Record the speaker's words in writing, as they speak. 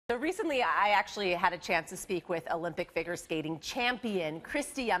So recently, I actually had a chance to speak with Olympic figure skating champion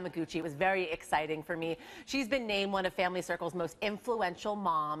Kristi Yamaguchi. It was very exciting for me. She's been named one of Family Circle's most influential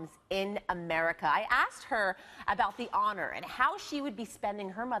moms in America. I asked her about the honor and how she would be spending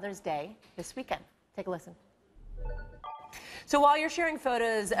her Mother's Day this weekend. Take a listen. So while you're sharing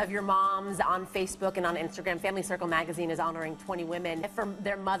photos of your moms on Facebook and on Instagram, Family Circle magazine is honoring 20 women for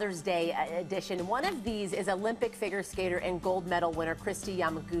their Mother's Day edition. One of these is Olympic figure skater and gold medal winner Kristi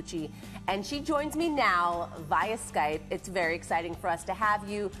Yamaguchi. And she joins me now via Skype. It's very exciting for us to have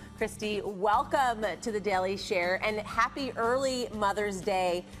you. Kristi, welcome to the Daily Share and happy early Mother's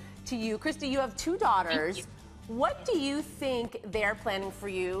Day to you. Kristi, you have two daughters. What do you think they're planning for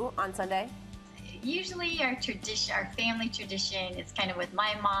you on Sunday? Usually our family tradition is kind of with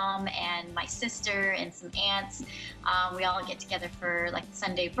my mom and my sister and some aunts. We all get together for like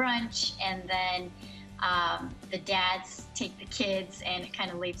Sunday brunch, and then the dads take the kids, and it kind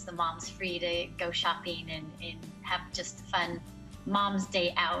of leaves the moms free to go shopping and have just a fun Mom's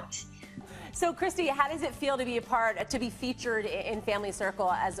Day out. So Kristi, how does it feel to be featured in Family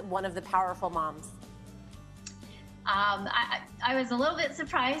Circle as one of the powerful moms? I was a little bit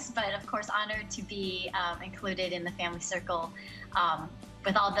surprised, but of course honored to be included in the Family Circle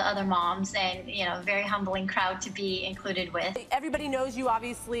with all the other moms, and very humbling crowd to be included with. Everybody knows you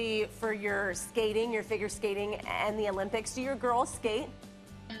obviously for your skating, your figure skating and the Olympics. Do your girls skate?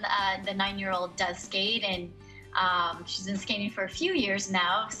 The 9-year-old does skate, and she's been skating for a few years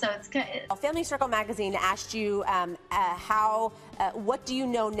now, so it's good. Family Circle magazine asked you what do you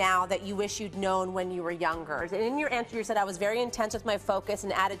know now that you wish you'd known when you were younger? And in your answer, you said, I was very intense with my focus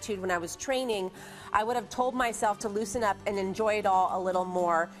and attitude when I was training. I would have told myself to loosen up and enjoy it all a little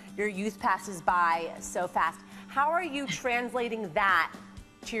more. Your youth passes by so fast. How are you translating that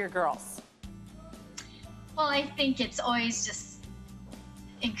to your girls? Well, I think it's always just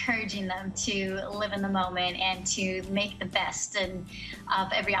encouraging them to live in the moment and to make the best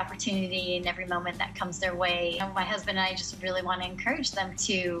of every opportunity and every moment that comes their way. My husband and I just really want to encourage them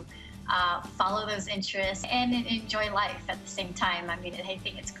to follow those interests and enjoy life at the same time. I mean, I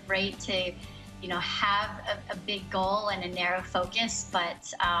think it's great to have a big goal and a narrow focus,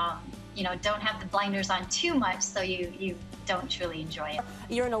 but don't have the blinders on too much so you don't truly enjoy it.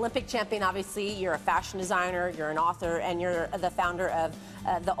 You're an Olympic champion, obviously. You're a fashion designer, you're an author, and you're the founder of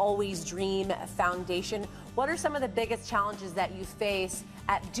the Always Dream Foundation. What are some of the biggest challenges that you face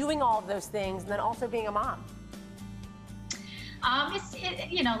at doing all of those things and then also being a mom?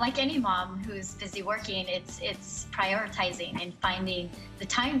 Like any mom who's busy working, it's prioritizing and finding the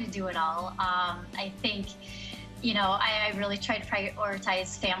time to do it all. I think, I really try to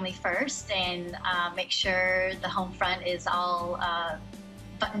prioritize family first and make sure the home front is all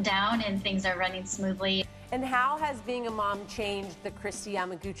buttoned down and things are running smoothly. And how has being a mom changed the Kristi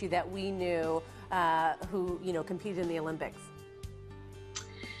Yamaguchi that we knew who, competed in the Olympics?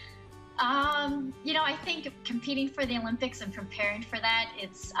 I think competing for the Olympics and preparing for that,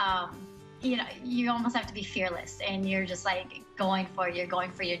 it's, you almost have to be fearless, and you're just like you're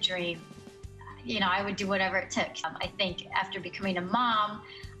going for your dream. I would do whatever it took. I think after becoming a mom,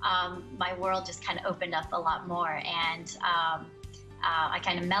 my world just kind of opened up a lot more, and I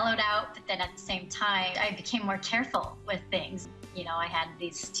kind of mellowed out, but then at the same time, I became more careful with things. I had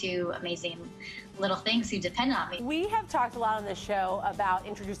these two amazing little things who depend on me. We have talked a lot on this show about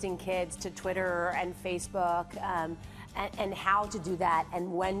introducing kids to Twitter and Facebook and how to do that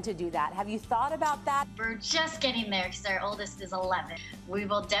and when to do that. Have you thought about that? We're just getting there because our oldest is 11. We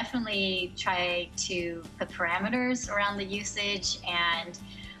will definitely try to put parameters around the usage and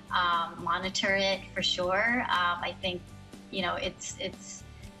monitor it for sure. I think it's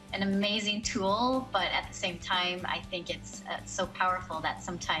an amazing tool, but at the same time, I think it's so powerful that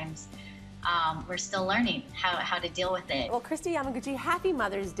sometimes we're still learning how to deal with it. Well, Kristi Yamaguchi, happy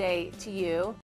Mother's Day to you.